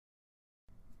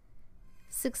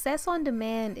Success on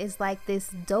Demand is like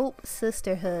this dope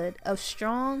sisterhood of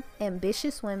strong,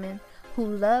 ambitious women who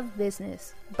love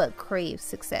business but crave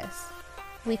success.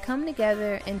 We come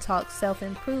together and talk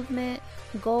self-improvement,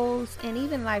 goals, and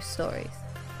even life stories.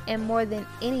 And more than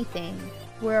anything,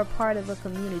 we're a part of a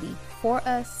community for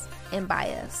us and by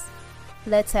us.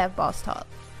 Let's have Boss Talk.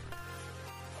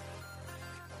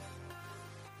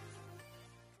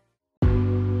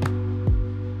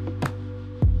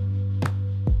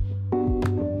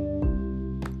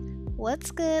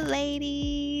 What's good,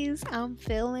 ladies? I'm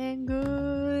feeling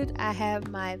good. I have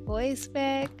my voice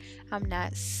back. I'm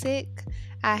not sick.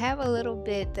 I have a little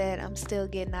bit that I'm still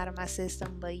getting out of my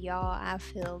system, but y'all, I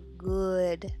feel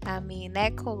good. I mean,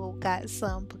 that cold got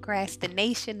some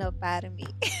procrastination up out of me.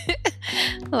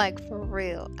 Like, for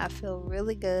real. I feel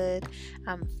really good.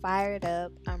 I'm fired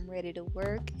up. I'm ready to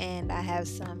work, and I have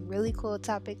some really cool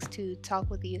topics to talk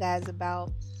with you guys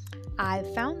about. I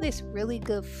found this really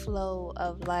good flow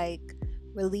of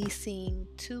releasing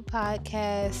 2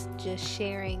 podcasts, just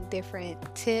sharing different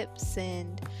tips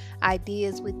and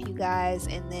ideas with you guys,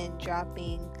 and then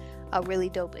dropping a really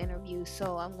dope interview.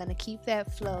 So I'm going to keep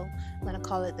that flow. I'm going to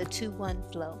call it the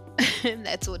 2-1 flow.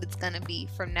 That's what it's going to be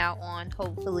from now on,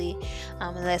 hopefully,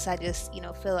 unless I just,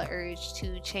 feel an urge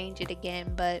to change it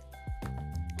again. But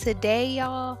today,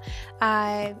 y'all,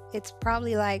 it's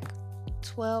probably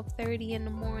 12:30 in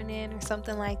the morning or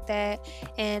something like that,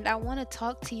 and I want to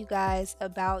talk to you guys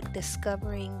about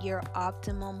discovering your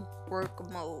optimum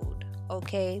work mode.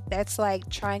 Okay, that's like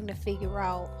trying to figure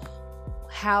out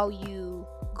how you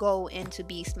go into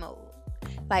beast mode,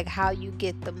 like how you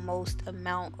get the most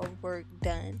amount of work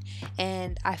done.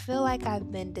 And I feel like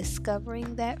I've been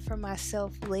discovering that for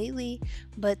myself lately,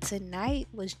 but tonight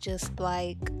was just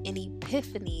like an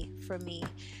epiphany for me.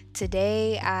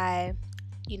 Today I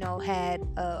had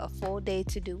a full day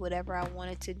to do whatever I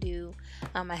wanted to do.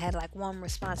 I had one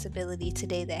responsibility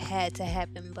today that had to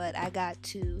happen, but I got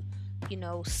to,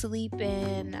 sleep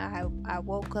in. I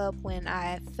woke up when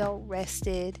I felt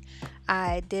rested.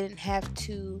 I didn't have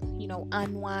to,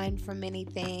 unwind from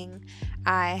anything.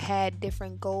 I had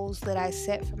different goals that I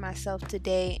set for myself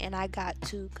today, and I got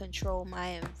to control my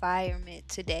environment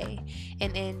today.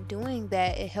 And in doing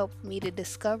that, it helped me to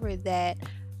discover that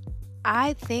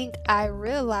I think I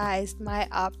realized my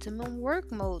optimum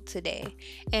work mode today,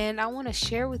 and I want to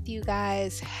share with you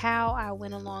guys how I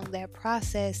went along that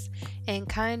process and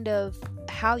kind of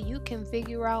how you can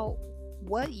figure out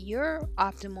what your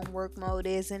optimum work mode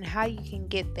is and how you can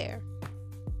get there.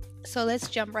 So let's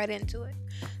jump right into it.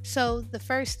 So the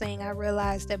first thing I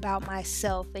realized about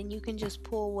myself, and you can just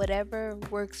pull whatever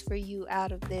works for you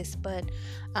out of this, but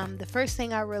the first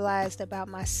thing I realized about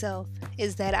myself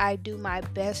is that I do my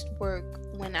best work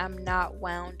when I'm not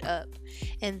wound up.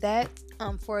 And that,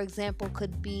 for example,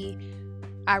 could be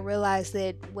I realize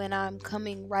that when I'm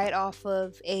coming right off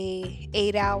of a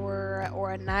 8-hour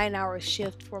or a 9-hour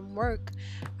shift from work,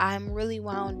 I'm really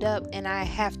wound up, and I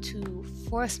have to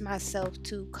force myself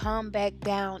to calm back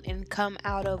down and come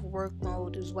out of work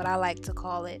mode, is what I like to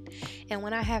call it. And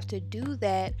when I have to do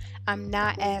that, I'm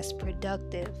not as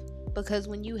productive, because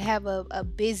when you have a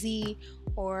busy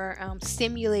or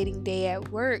stimulating day at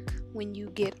work, when you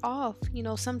get off,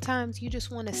 sometimes you just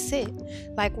want to sit.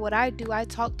 Like what I do, I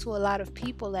talk to a lot of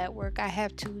people at work. I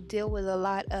have to deal with a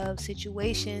lot of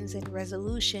situations and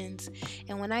resolutions.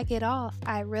 And when I get off,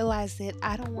 I realize that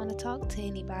I don't want to talk to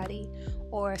anybody.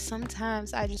 Or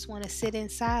sometimes I just want to sit in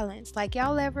silence. Like,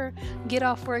 y'all ever get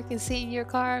off work and sit in your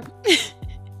car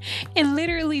and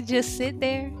literally just sit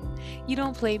there? You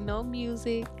don't play no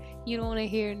music. You don't want to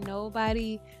hear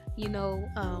nobody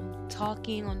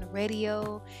talking on the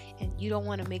radio, and you don't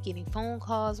want to make any phone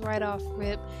calls right off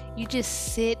rip. You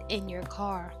just sit in your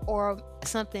car. Or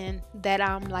something that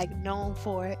I'm known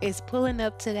for is pulling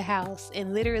up to the house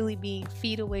and literally being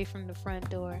feet away from the front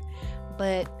door,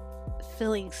 but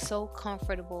feeling so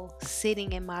comfortable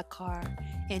sitting in my car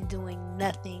and doing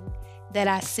nothing that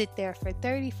I sit there for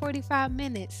 30-45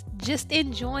 minutes just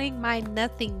enjoying my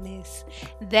nothingness.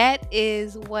 That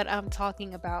is what I'm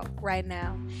talking about right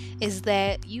now, is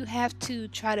that you have to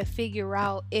try to figure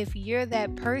out if you're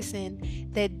that person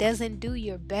that doesn't do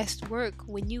your best work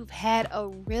when you've had a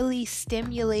really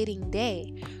stimulating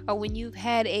day, or when you've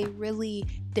had a really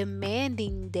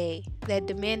demanding day that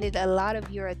demanded a lot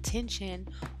of your attention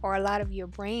or a lot of your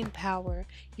brain power.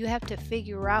 You have to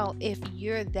figure out if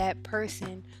you're that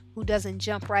person who doesn't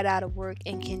jump right out of work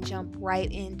and can jump right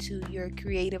into your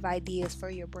creative ideas for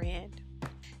your brand.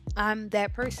 I'm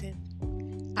that person.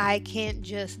 I can't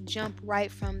just jump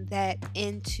right from that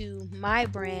into my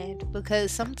brand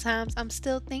because sometimes I'm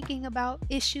still thinking about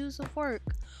issues of work.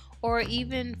 Or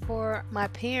even for my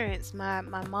parents, my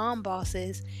mom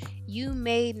bosses, you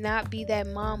may not be that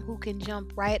mom who can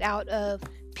jump right out of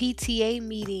PTA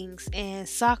meetings and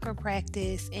soccer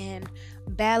practice and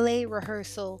ballet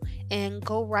rehearsal and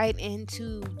go right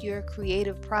into your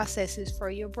creative processes for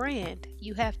your brand.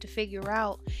 You have to figure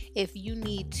out if you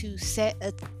need to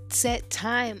set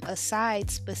time aside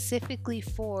specifically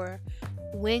for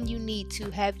when you need to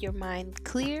have your mind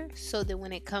clear so that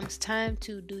when it comes time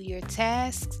to do your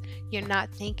tasks, you're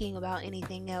not thinking about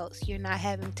anything else. You're not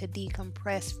having to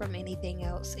decompress from anything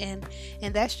else. And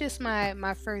that's just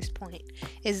my first point,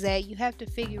 is that you have to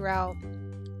figure out,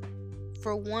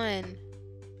 for one,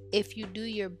 if you do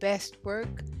your best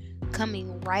work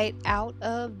coming right out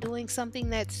of doing something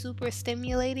that's super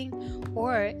stimulating,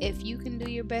 or if you can do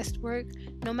your best work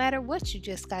no matter what you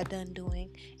just got done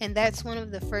doing. And that's one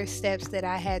of the first steps that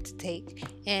I had to take.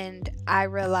 And I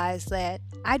realized that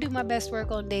I do my best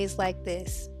work on days like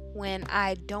this, when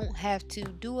I don't have to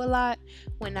do a lot,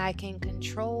 when I can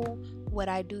control what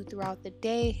I do throughout the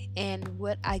day and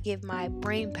what I give my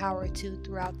brain power to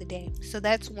throughout the day. So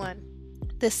that's one.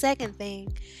 The second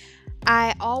thing,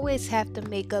 I always have to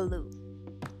make a loo,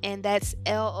 and that's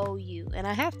LOU. And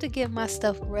I have to give my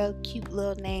stuff real cute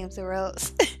little names or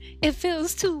else it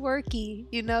feels too worky,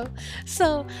 you know?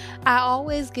 So I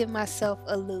always give myself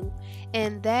a loo,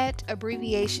 and that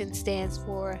abbreviation stands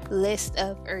for list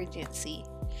of urgency.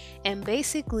 And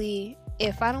basically,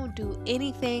 if I don't do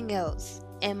anything else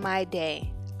in my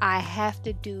day, I have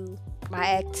to do my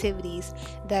activities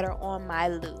that are on my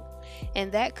loo.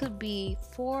 And that could be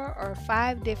 4 or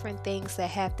 5 different things that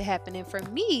have to happen. And for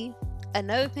me,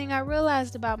 another thing I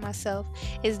realized about myself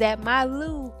is that my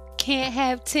loo can't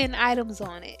have 10 items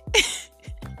on it.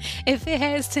 If it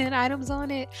has 10 items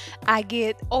on it, I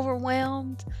get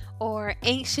overwhelmed or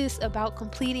anxious about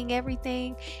completing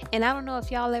everything. And I don't know if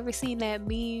y'all ever seen that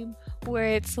meme where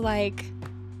it's like,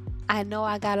 I know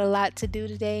I got a lot to do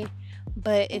today,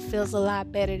 but it feels a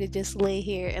lot better to just lay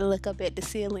here and look up at the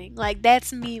ceiling. Like,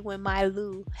 that's me when my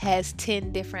loo has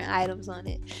 10 different items on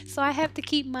it. So I have to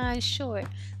keep mine short.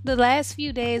 The last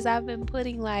few days I've been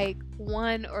putting like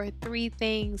 1 or 3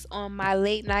 things on my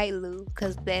late night loo,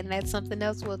 because then that's something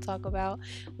else we'll talk about.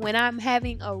 When I'm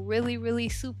having a really, really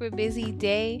super busy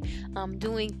day,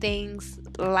 doing things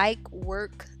like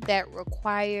work that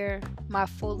require my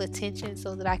full attention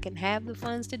so that I can have the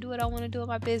funds to do what I want to do in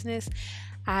my business,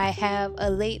 I have a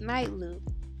late night loo.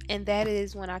 And that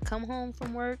is when I come home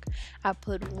from work, I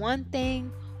put 1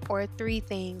 thing or 3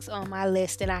 things on my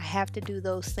list, and I have to do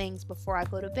those things before I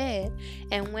go to bed.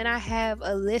 And when I have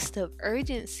a list of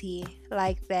urgency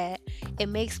like that, it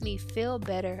makes me feel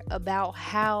better about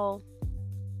how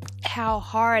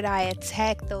hard I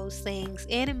attack those things,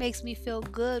 and it makes me feel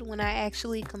good when I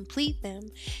actually complete them.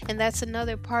 And that's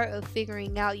another part of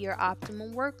figuring out your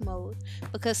optimum work mode,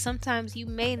 because sometimes you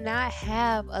may not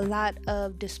have a lot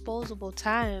of disposable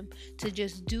time to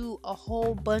just do a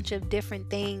whole bunch of different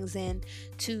things and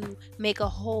to make a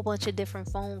whole bunch of different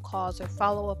phone calls or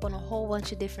follow up on a whole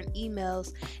bunch of different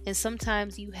emails. And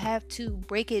sometimes you have to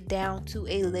break it down to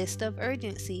a list of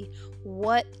urgency.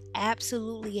 What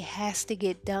absolutely has to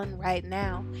get done right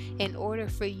now in order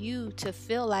for you to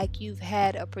feel like you've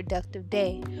had a productive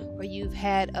day, or you've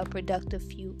had a productive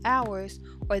few hours,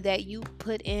 or that you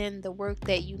put in the work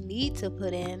that you need to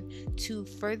put in to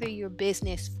further your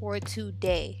business for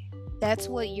today. That's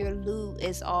what your loo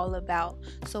is all about.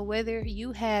 So whether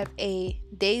you have a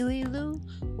daily loo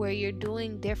where you're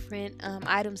doing different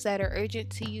items that are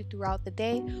urgent to you throughout the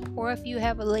day, or if you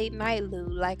have a late night loo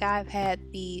like I've had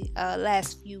the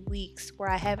last few weeks where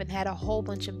I haven't had a whole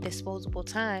bunch of disposable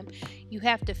time, you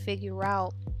have to figure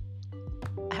out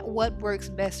what works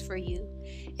best for you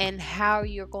and how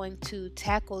you're going to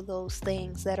tackle those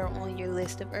things that are on your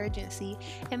list of urgency.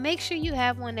 And make sure you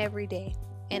have one every day.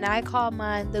 And I call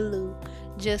mine the loo,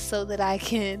 just so that I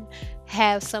can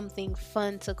have something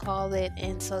fun to call it,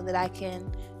 and so that I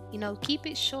can, keep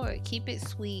it short, keep it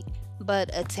sweet, but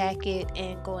attack it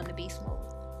and go in the beast mode.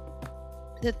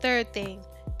 The third thing,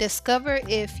 discover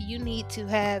if you need to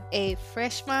have a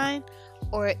fresh mind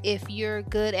or if you're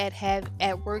good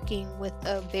at working with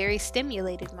a very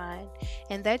stimulated mind.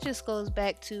 And that just goes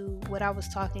back to what I was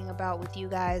talking about with you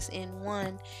guys in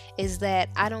one, is that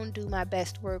I don't do my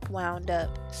best work wound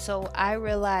up. So I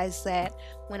realize that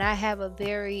when I have a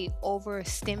very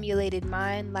overstimulated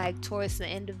mind, like towards the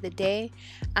end of the day,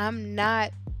 I'm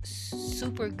not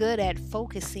super good at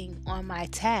focusing on my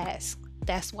task.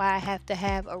 That's why I have to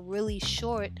have a really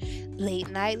short late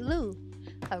night loo.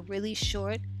 a really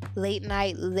short late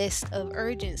night list of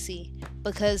urgency.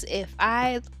 Because if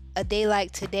a day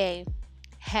like today,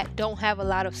 don't have a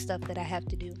lot of stuff that I have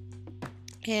to do,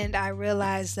 and I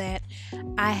realize that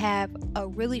I have a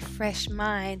really fresh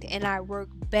mind and I work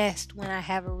best when I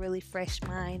have a really fresh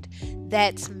mind,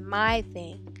 that's my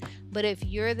thing. But if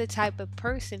you're the type of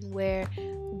person where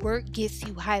work gets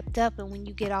you hyped up, and when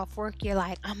you get off work you're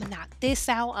like, I'm gonna knock this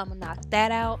out, I'm gonna knock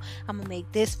that out, I'm gonna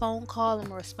make this phone call, I'm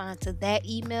gonna respond to that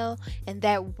email, and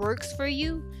that works for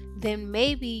you, then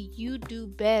maybe you do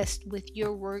best with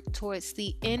your work towards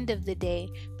the end of the day,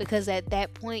 because at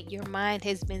that point your mind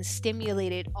has been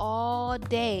stimulated all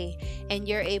day and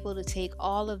you're able to take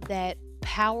all of that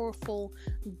powerful,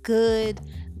 good,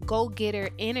 go-getter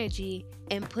energy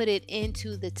and put it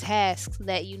into the tasks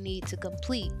that you need to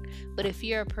complete. But if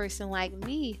you're a person like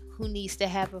me who needs to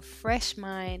have a fresh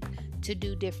mind to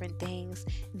do different things,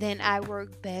 then I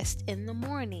work best in the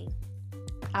morning.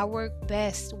 I work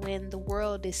best when the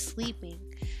world is sleeping,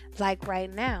 like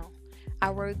right now.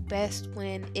 I work best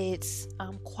when it's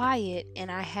quiet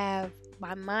and I have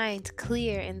my mind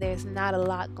clear and there's not a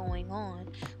lot going on.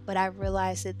 But I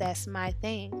realize that that's my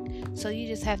thing. So you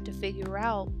just have to figure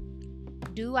out,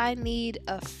 do I need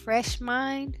a fresh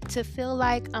mind to feel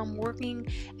like I'm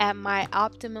working at my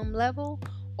optimum level?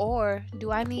 Or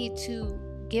do I need to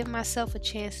give myself a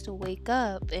chance to wake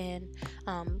up and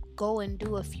go and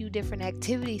do a few different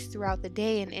activities throughout the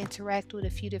day and interact with a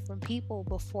few different people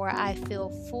before I feel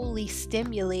fully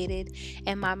stimulated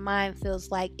and my mind feels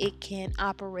like it can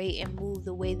operate and move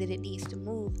the way that it needs to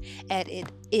move at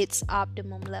its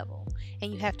optimum level?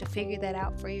 And you have to figure that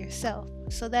out for yourself.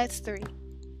 So that's 3.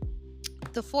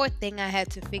 The 4th thing I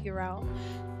had to figure out,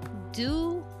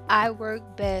 do I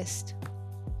work best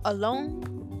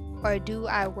alone or do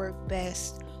I work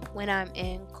best when I'm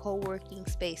in co-working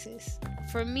spaces?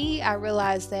 For me, I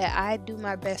realize that I do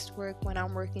my best work when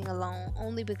I'm working alone,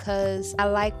 only because I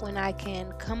like when I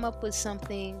can come up with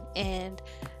something and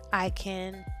I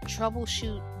can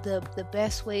troubleshoot the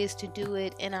best ways to do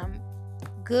it, and I'm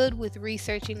good with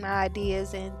researching my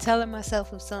ideas and telling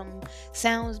myself if something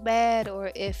sounds bad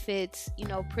or if it's,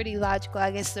 pretty logical.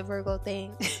 I guess the Virgo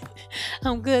thing.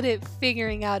 I'm good at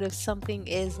figuring out if something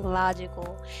is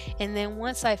logical. And then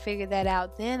once I figure that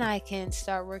out, then I can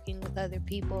start working with other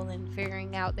people and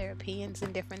figuring out their opinions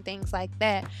and different things like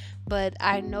that. But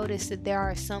I noticed that there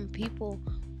are some people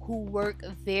who work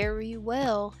very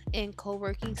well in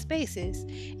co-working spaces,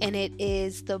 and it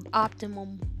is the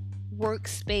optimum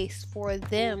workspace for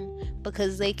them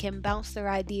because they can bounce their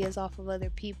ideas off of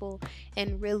other people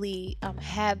and really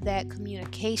have that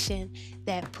communication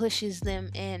that pushes them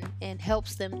and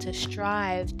helps them to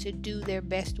strive to do their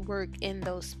best work in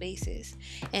those spaces.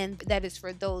 And that is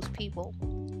for those people.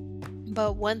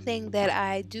 But one thing that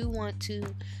I do want to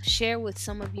share with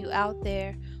some of you out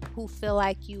there who feel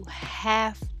like you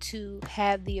have to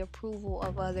have the approval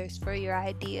of others for your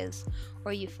ideas,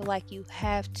 or you feel like you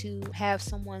have to have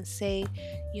someone say,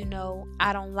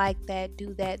 I don't like that,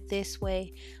 do that this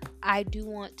way, I do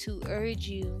want to urge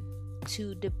you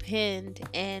to depend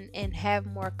and have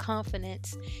more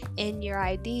confidence in your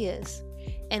ideas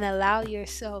and allow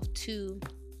yourself to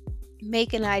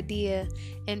make an idea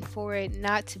and for it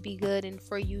not to be good, and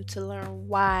for you to learn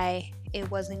why it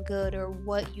wasn't good or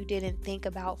what you didn't think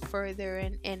about further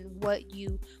and what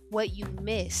you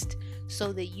missed,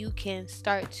 so that you can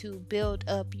start to build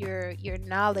up your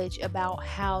knowledge about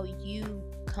how you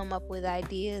come up with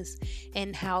ideas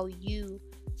and how you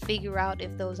figure out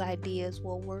if those ideas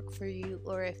will work for you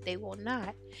or if they will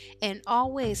not. And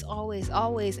always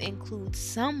include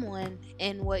someone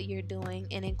in what you're doing,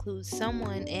 and include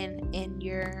someone in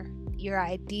your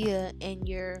idea and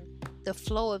the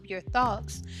flow of your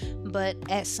thoughts. But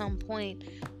at some point,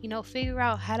 figure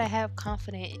out how to have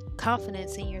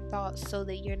confidence in your thoughts, so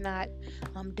that you're not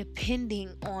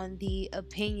depending on the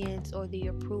opinions or the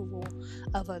approval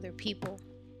of other people.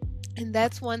 And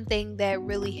that's one thing that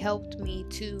really helped me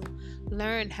to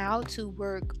learn how to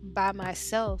work by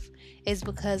myself, is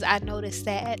because I noticed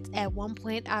that at one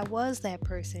point I was that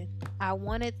person. I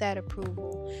wanted that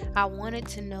approval. I wanted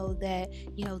to know that,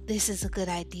 this is a good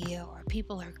idea, or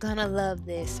people are gonna love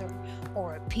this,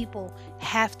 or people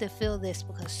have to feel this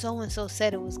because so-and-so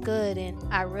said it was good. And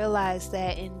I realized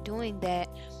that in doing that,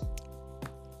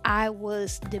 I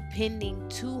was depending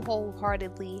too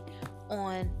wholeheartedly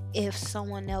on if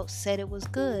someone else said it was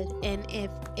good. And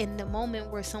if in the moment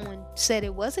where someone said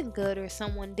it wasn't good or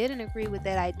someone didn't agree with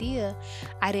that idea,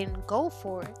 I didn't go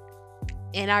for it.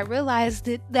 And I realized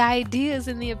that the ideas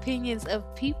and the opinions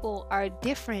of people are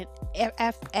different.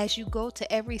 As you go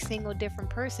to every single different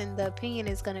person, the opinion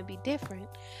is going to be different.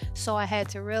 So I had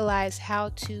to realize how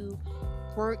to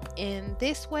work in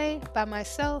this way by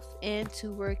myself and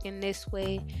to work in this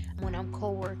way when I'm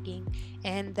co-working.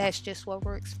 And that's just what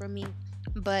works for me.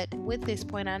 But with this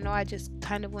point, I know I just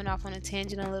kind of went off on a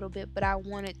tangent a little bit, but I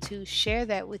wanted to share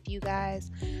that with you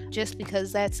guys just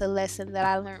because that's a lesson that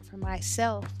I learned for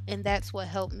myself. And that's what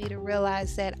helped me to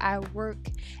realize that I work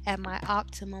at my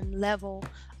optimum level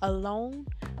alone.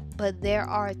 But there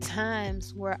are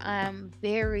times where I'm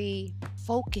very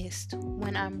focused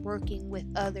when I'm working with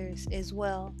others as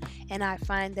well. And I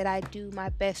find that I do my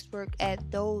best work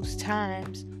at those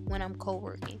times when I'm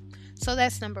co-working. So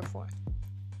that's number 4.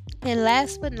 And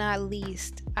last but not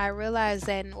least, I realized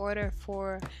that in order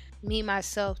for me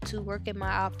myself to work at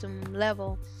my optimum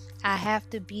level, I have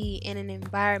to be in an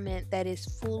environment that is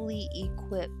fully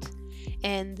equipped.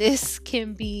 And this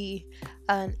can be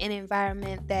an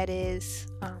environment that is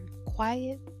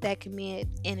quiet, that can be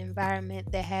an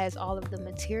environment that has all of the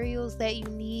materials that you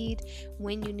need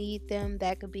when you need them,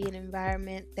 that could be an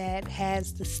environment that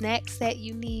has the snacks that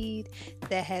you need,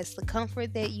 that has the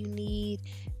comfort that you need,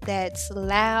 that's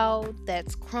loud,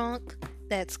 that's crunk,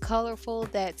 that's colorful,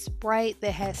 that's bright,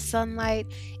 that has sunlight.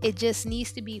 It just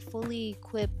needs to be fully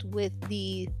equipped with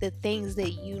the things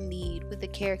that you need, with the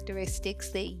characteristics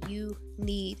that you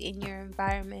need in your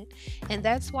environment. And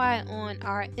that's why on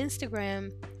our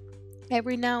Instagram,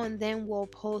 every now and then we'll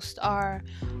post our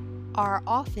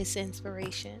office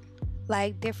inspiration,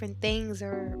 like different things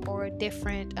or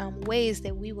different ways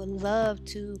that we would love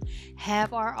to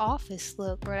have our office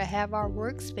look or to have our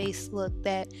workspace look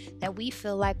that we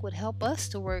feel like would help us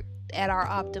to work at our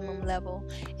optimum level.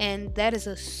 And that is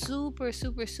a super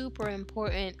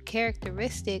important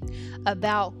characteristic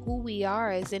about who we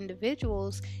are as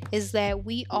individuals, is that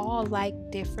we all like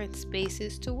different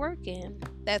spaces to work in.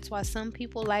 That's why some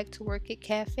people like to work at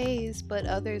cafes, but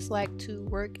others like to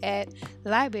work at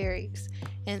libraries.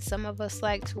 And some of us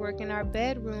like to work in our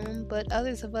bedroom, but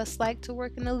others of us like to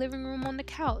work in the living room on the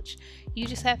couch. You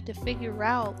just have to figure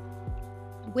out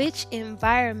which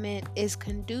environment is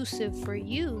conducive for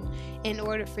you in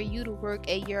order for you to work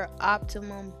at your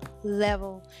optimum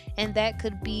level. And that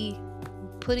could be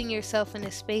putting yourself in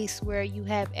a space where you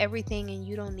have everything and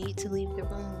you don't need to leave the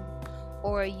room,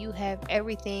 or you have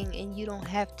everything and you don't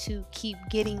have to keep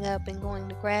getting up and going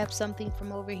to grab something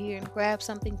from over here and grab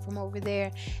something from over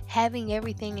there, having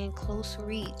everything in close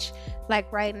reach.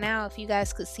 Like right now, if you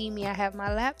guys could see me, I have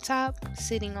my laptop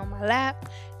sitting on my lap.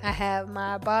 I have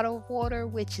my bottle of water,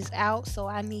 which is out, so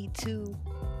I need to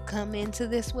come into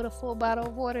this with a full bottle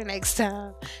of water next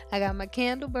time. I got my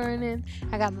candle burning.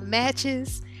 I got my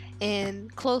matches in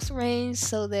close range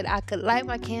so that I could light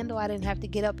my candle. I didn't have to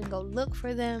get up and go look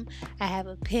for them. I have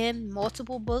a pen,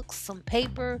 multiple books, some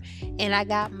paper, and I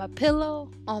got my pillow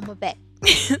on my back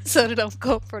so that I'm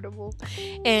comfortable.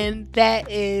 And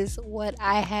that is what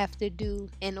I have to do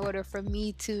in order for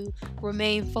me to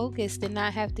remain focused and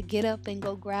not have to get up and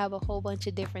go grab a whole bunch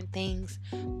of different things,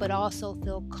 but also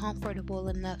feel comfortable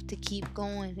enough to keep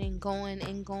going and going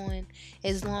and going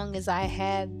as long as I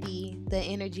have the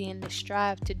energy and the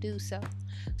strive to do so.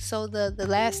 So the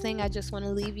last thing I just want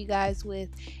to leave you guys with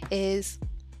is,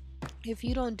 if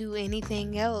you don't do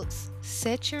anything else,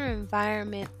 set your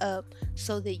environment up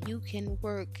so that you can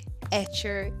work at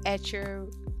your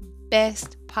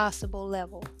best possible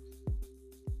level.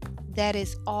 That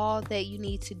is all that you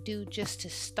need to do just to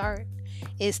start,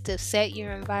 is to set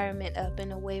your environment up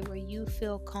in a way where you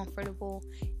feel comfortable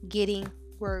getting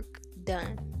work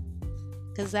done.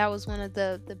 Because that was one of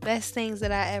the best things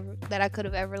that I could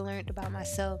have ever learned about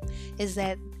myself, is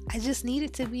that I just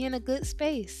needed to be in a good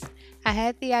space. I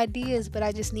had the ideas, but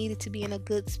I just needed to be in a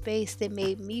good space that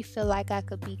made me feel like I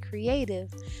could be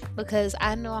creative, because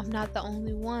I know I'm not the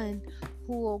only one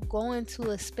who will go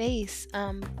into a space,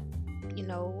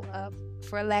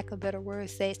 for lack of better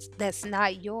words, that's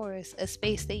not yours, a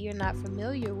space that you're not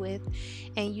familiar with,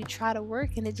 and you try to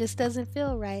work and it just doesn't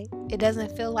feel right. It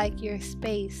doesn't feel like your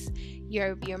space.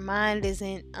 Your mind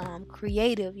isn't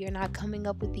creative. You're not coming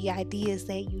up with the ideas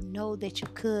that you know that you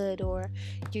could, or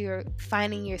you're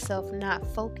finding yourself not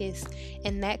focused,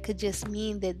 and that could just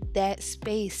mean that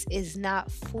space is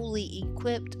not fully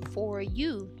equipped for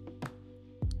you.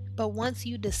 But once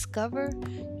you discover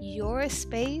your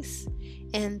space,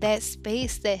 and that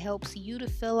space that helps you to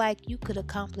feel like you could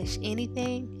accomplish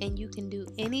anything and you can do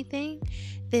anything,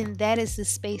 then that is the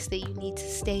space that you need to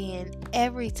stay in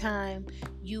every time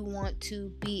you want to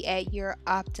be at your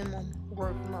optimum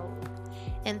work mode.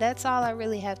 And that's all I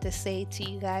really have to say to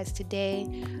you guys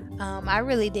today. I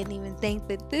really didn't even think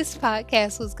that this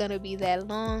podcast was going to be that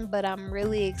long, but I'm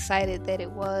really excited that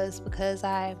it was, because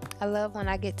I love when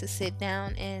I get to sit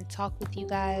down and talk with you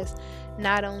guys,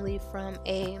 not only from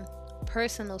a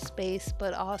personal space,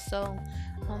 but also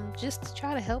just to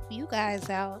try to help you guys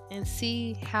out and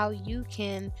see how you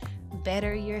can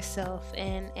better yourself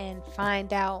and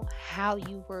find out how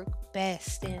you work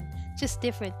best, and just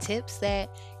different tips that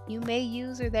you may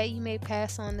use or that you may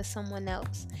pass on to someone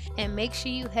else. And make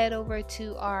sure you head over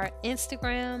to our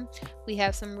Instagram. We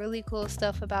have some really cool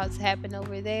stuff about to happen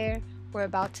over there. We're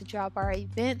about to drop our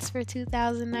events for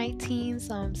 2019,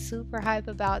 so I'm super hype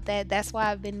about that. That's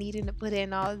why I've been needing to put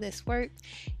in all of this work.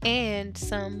 And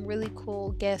some really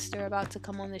cool guests are about to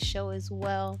come on the show as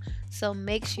well. So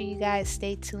make sure you guys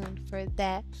stay tuned for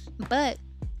that. But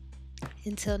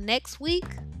until next week,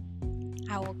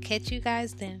 I will catch you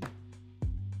guys then.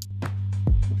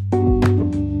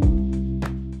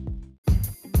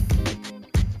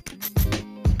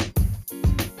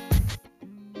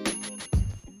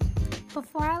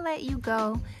 Before I let you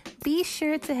go, be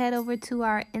sure to head over to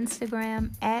our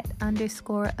Instagram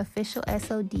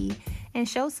 @_officialSOD and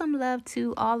show some love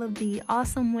to all of the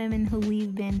awesome women who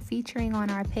we've been featuring on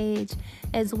our page,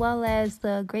 as well as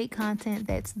the great content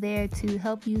that's there to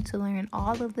help you to learn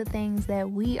all of the things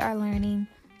that we are learning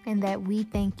and that we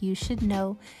think you should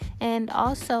know. And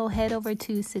also head over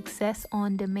to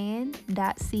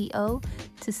successondemand.co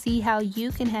to see how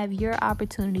you can have your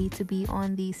opportunity to be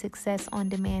on the Success on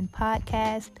Demand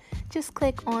podcast. Just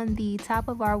click on the top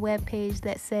of our webpage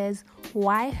that says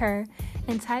 "Why Her"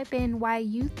 and type in why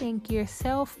you think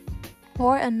yourself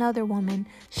or another woman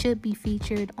should be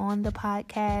featured on the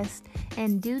podcast.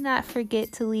 And do not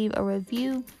forget to leave a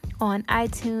review on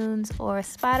iTunes or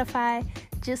Spotify,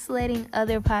 just letting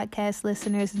other podcast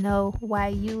listeners know why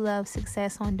you love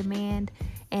Success on Demand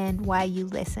and why you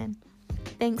listen.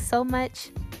 Thanks so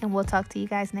much, and we'll talk to you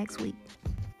guys next week.